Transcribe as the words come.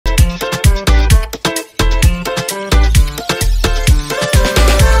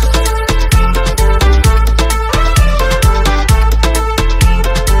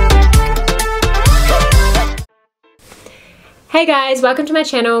Hey guys, welcome to my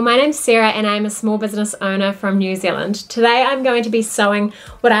channel. My name's Sarah and I'm a small business owner from New Zealand. Today I'm going to be sewing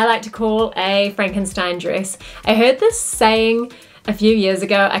what I like to call a Frankenstein dress. I heard this saying a few years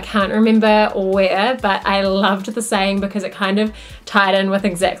ago, I can't remember where, but I loved the saying because it kind of tied in with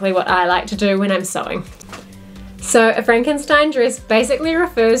exactly what I like to do when I'm sewing. So a Frankenstein dress basically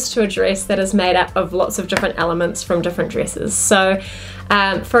refers to a dress that is made up of lots of different elements from different dresses. So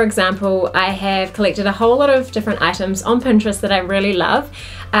for example, I have collected a whole lot of different items on Pinterest that I really love,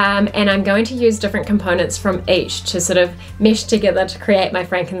 and I'm going to use different components from each to sort of mesh together to create my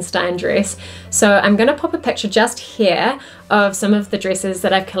Frankenstein dress. So I'm going to pop a picture just here of some of the dresses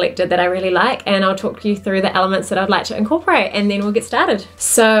that I've collected that I really like, and I'll talk you through the elements that I'd like to incorporate, and then we'll get started.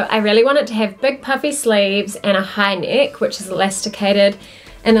 So I really want it to have big puffy sleeves and a high neck, which is elasticated,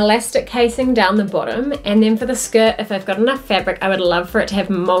 an elastic casing down the bottom, and then for the skirt, if I've got enough fabric, I would love for it to have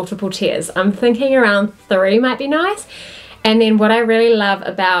multiple tiers. I'm thinking around 3 might be nice. And then what I really love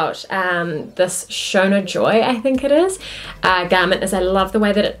about this Shona Joy, I think it is, garment is I love the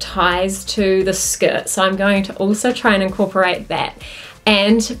way that it ties to the skirt. So I'm going to also try and incorporate that.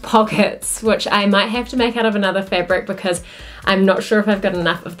 And pockets, which I might have to make out of another fabric because I'm not sure if I've got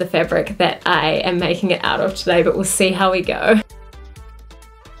enough of the fabric that I am making it out of today, but we'll see how we go.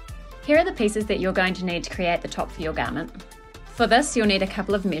 Here are the pieces that you're going to need to create the top for your garment. For this, you'll need a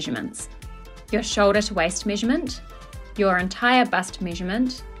couple of measurements: your shoulder to waist measurement, your entire bust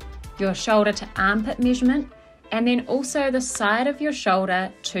measurement, your shoulder to armpit measurement, and then also the side of your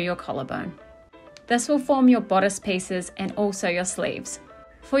shoulder to your collarbone. This will form your bodice pieces and also your sleeves.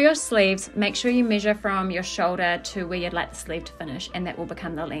 For your sleeves, make sure you measure from your shoulder to where you'd like the sleeve to finish, and that will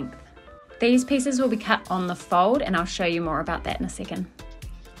become the length. These pieces will be cut on the fold, and I'll show you more about that in a second.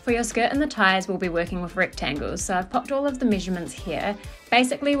 For your skirt and the ties, we'll be working with rectangles, so I've popped all of the measurements here.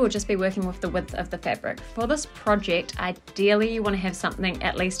 Basically, we'll just be working with the width of the fabric. For this project, ideally you want to have something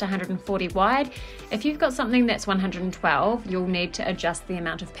at least 140 wide. If you've got something that's 112, you'll need to adjust the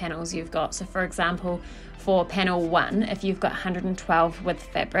amount of panels you've got. So for example, for panel 1, if you've got 112 width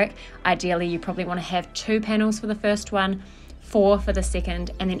fabric, ideally you probably want to have 2 panels for the first one, 4 for the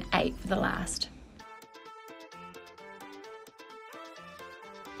second, and then 8 for the last.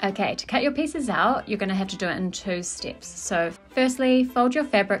 Okay, to cut your pieces out, you're going to have to do it in 2 steps. So firstly, fold your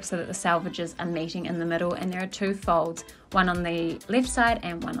fabric so that the selvages are meeting in the middle, and there are 2 folds, one on the left side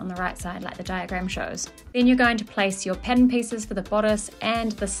and one on the right side, like the diagram shows. Then you're going to place your pattern pieces for the bodice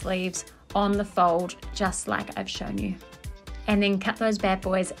and the sleeves on the fold, just like I've shown you. And then cut those bad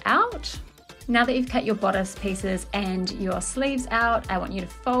boys out. Now that you've cut your bodice pieces and your sleeves out, I want you to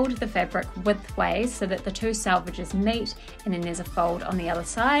fold the fabric widthways so that the 2 selvages meet, and then there's a fold on the other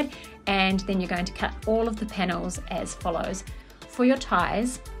side, and then you're going to cut all of the panels as follows. For your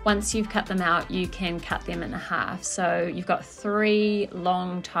ties, once you've cut them out, you can cut them in half. So you've got 3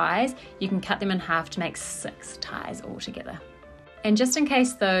 long ties, you can cut them in half to make 6 ties altogether. And just in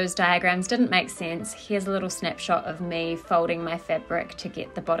case those diagrams didn't make sense, here's a little snapshot of me folding my fabric to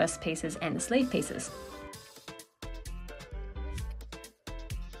get the bodice pieces and the sleeve pieces.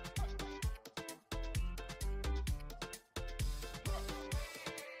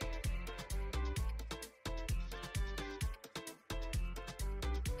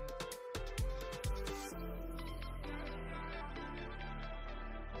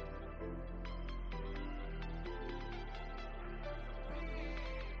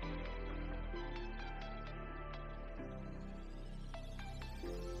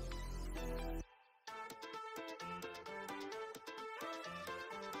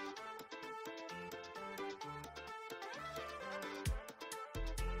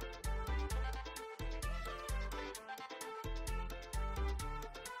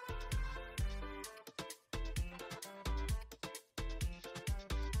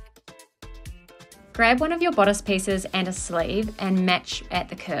 Grab one of your bodice pieces and a sleeve and match at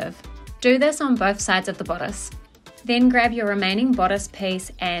the curve. Do this on both sides of the bodice. Then grab your remaining bodice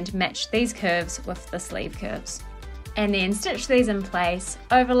piece and match these curves with the sleeve curves. And then stitch these in place,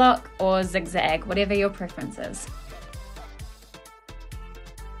 overlock or zigzag, whatever your preference is.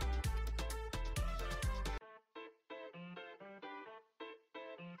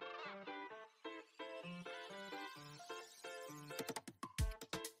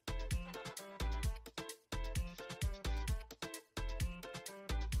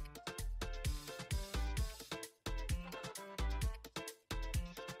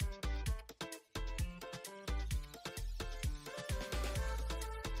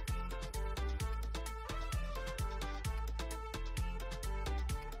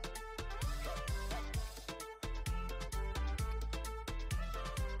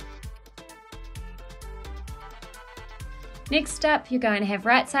 Next up, you're going to have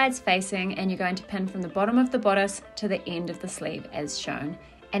right sides facing and you're going to pin from the bottom of the bodice to the end of the sleeve as shown.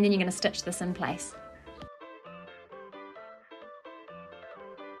 And then you're going to stitch this in place.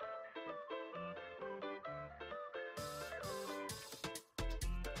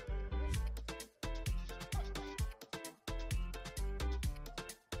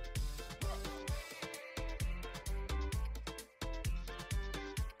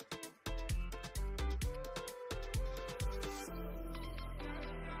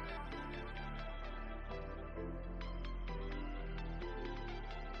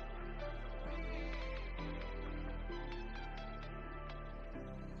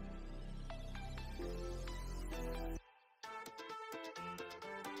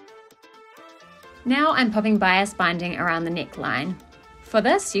 Now I'm popping bias binding around the neckline. For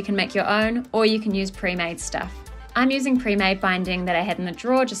this, you can make your own or you can use pre-made stuff. I'm using pre-made binding that I had in the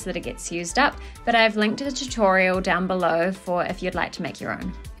drawer just so that it gets used up, but I've linked a tutorial down below for if you'd like to make your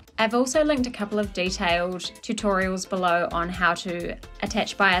own. I've also linked a couple of detailed tutorials below on how to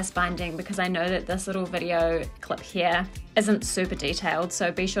attach bias binding because I know that this little video clip here isn't super detailed,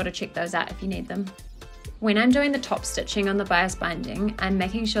 so be sure to check those out if you need them. When I'm doing the top stitching on the bias binding, I'm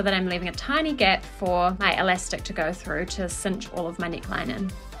making sure that I'm leaving a tiny gap for my elastic to go through to cinch all of my neckline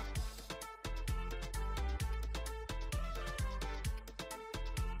in.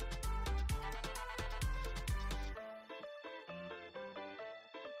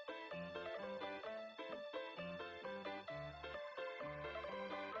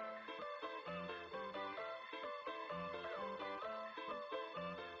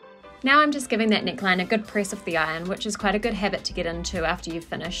 Now I'm just giving that neckline a good press of the iron, which is quite a good habit to get into after you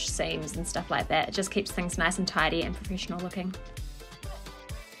finish seams and stuff like that. It just keeps things nice and tidy and professional looking.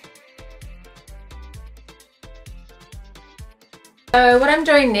 So what I'm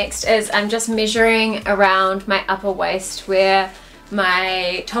doing next is I'm just measuring around my upper waist where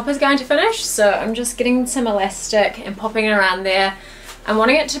my top is going to finish. So I'm just getting some elastic and popping it around there. I'm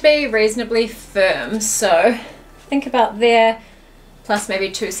wanting it to be reasonably firm, so think about there, plus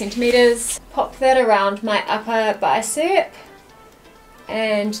maybe 2 centimeters. Pop that around my upper bicep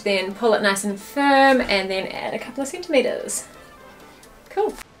and then pull it nice and firm and then add a couple of centimeters.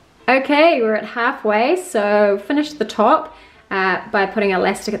 Cool. Okay, we're at halfway, so finish the top by putting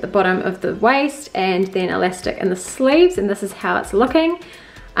elastic at the bottom of the waist and then elastic in the sleeves, and this is how it's looking.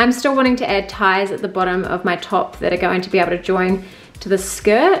 I'm still wanting to add ties at the bottom of my top that are going to be able to join to the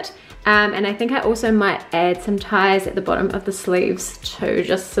skirt. And I think I also might add some ties at the bottom of the sleeves too,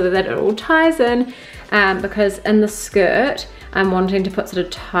 just so that it all ties in, because in the skirt I'm wanting to put sort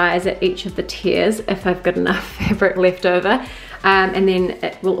of ties at each of the tiers if I've got enough fabric left over, and then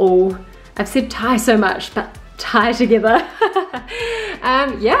it will all, I've said tie so much, but tie together.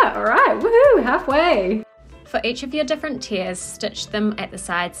 Yeah, all right, woohoo, halfway. For each of your different tiers, stitch them at the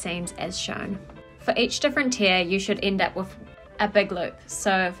side seams as shown. For each different tier, you should end up with a big loop.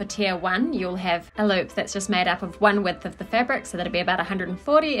 So for tier 1, you'll have a loop that's just made up of one width of the fabric, so that'll be about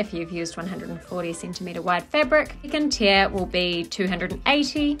 140 if you've used 140 centimeter wide fabric. Second tier will be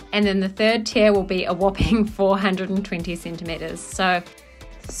 280, and then the third tier will be a whopping 420 centimeters. So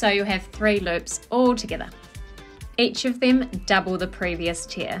you'll have 3 loops all together. Each of them double the previous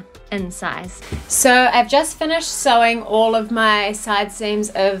tier in size. So I've just finished sewing all of my side seams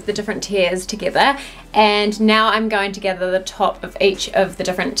of the different tiers together, and now I'm going to gather the top of each of the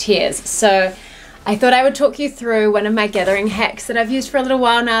different tiers. So I thought I would talk you through one of my gathering hacks that I've used for a little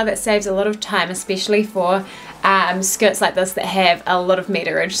while now that saves a lot of time, especially for skirts like this that have a lot of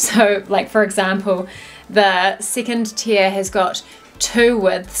meterage. So like for example, the second tier has got 2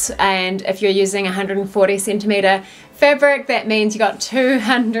 widths, and if you're using 140 centimeter fabric, that means you got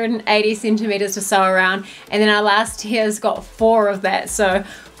 280 centimeters to sew around, and then our last tier's got 4 of that, so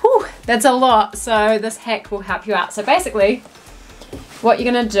whew, that's a lot. So this hack will help you out. So basically what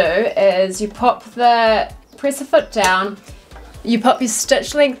you're gonna do is you press the foot down, you pop your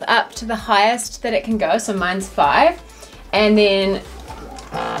stitch length up to the highest that it can go, so mine's 5, and then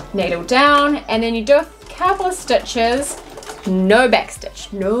needle down, and then you do a couple of stitches, no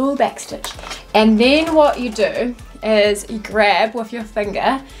backstitch, no backstitch. And then what you do is you grab with your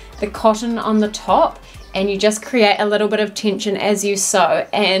finger the cotton on the top and you just create a little bit of tension as you sew,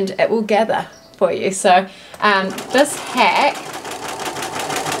 and it will gather for you. So this hack,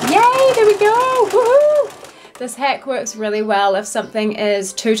 yay, there we go, woohoo! This hack works really well if something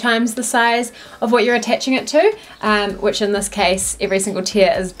is 2 times the size of what you're attaching it to, which in this case every single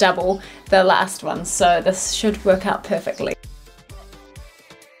tier is double the last one, so this should work out perfectly.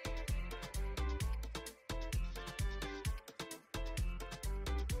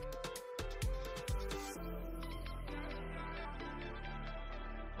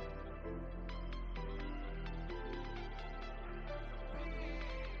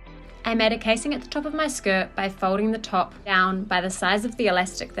 I made a casing at the top of my skirt by folding the top down by the size of the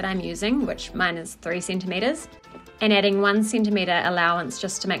elastic that I'm using, which mine is 3 centimeters, and adding 1 centimeter allowance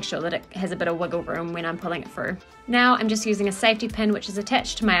just to make sure that it has a bit of wiggle room when I'm pulling it through. Now I'm just using a safety pin which is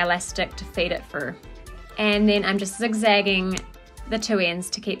attached to my elastic to feed it through. And then I'm just zigzagging the 2 ends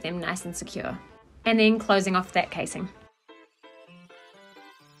to keep them nice and secure. And then closing off that casing.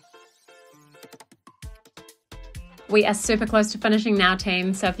 We are super close to finishing now,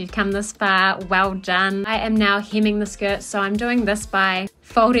 team, so if you've come this far, well done. I am now hemming the skirt, so I'm doing this by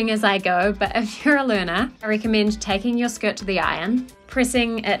folding as I go, but if you're a learner, I recommend taking your skirt to the iron,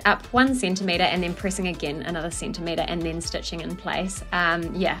 pressing it up 1 centimeter and then pressing again another centimeter and then stitching in place.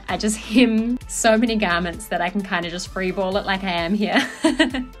 Yeah, I just hem so many garments that I can kind of just freeball it like I am here.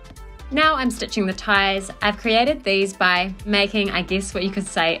 Now I'm stitching the ties. I've created these by making, I guess what you could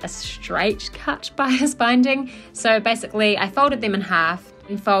say, a straight cut bias binding. So basically I folded them in half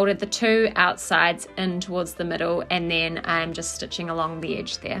and folded the 2 outsides in towards the middle, and then I'm just stitching along the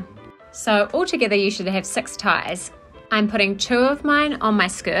edge there. So altogether you should have 6 ties. I'm putting 2 of mine on my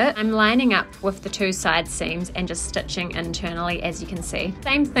skirt. I'm lining up with the 2 side seams and just stitching internally, as you can see.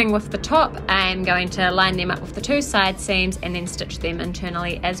 Same thing with the top. I'm going to line them up with the 2 side seams and then stitch them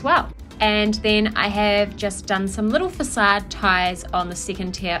internally as well. And then I have just done some little facade ties on the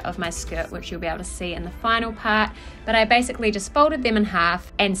second tier of my skirt, which you'll be able to see in the final part. But I basically just folded them in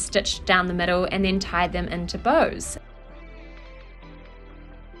half and stitched down the middle and then tied them into bows.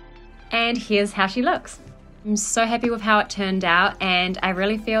 And here's how she looks. I'm so happy with how it turned out, and I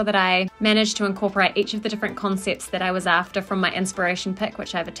really feel that I managed to incorporate each of the different concepts that I was after from my inspiration pic,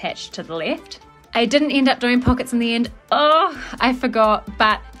 which I've attached to the left. I didn't end up doing pockets in the end. Oh, I forgot,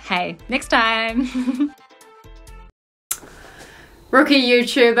 but hey, next time. Rookie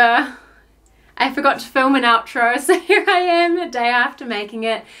YouTuber. I forgot to film an outro, so here I am a day after making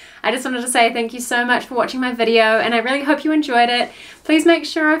it. I just wanted to say thank you so much for watching my video, and I really hope you enjoyed it. Please make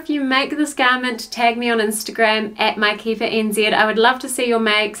sure if you make this garment to tag me on Instagram at MyKeeperNZ. I would love to see your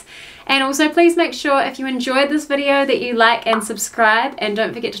makes. And also please make sure if you enjoyed this video that you like and subscribe, and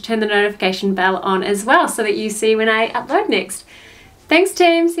don't forget to turn the notification bell on as well so that you see when I upload next. Thanks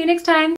team, see you next time.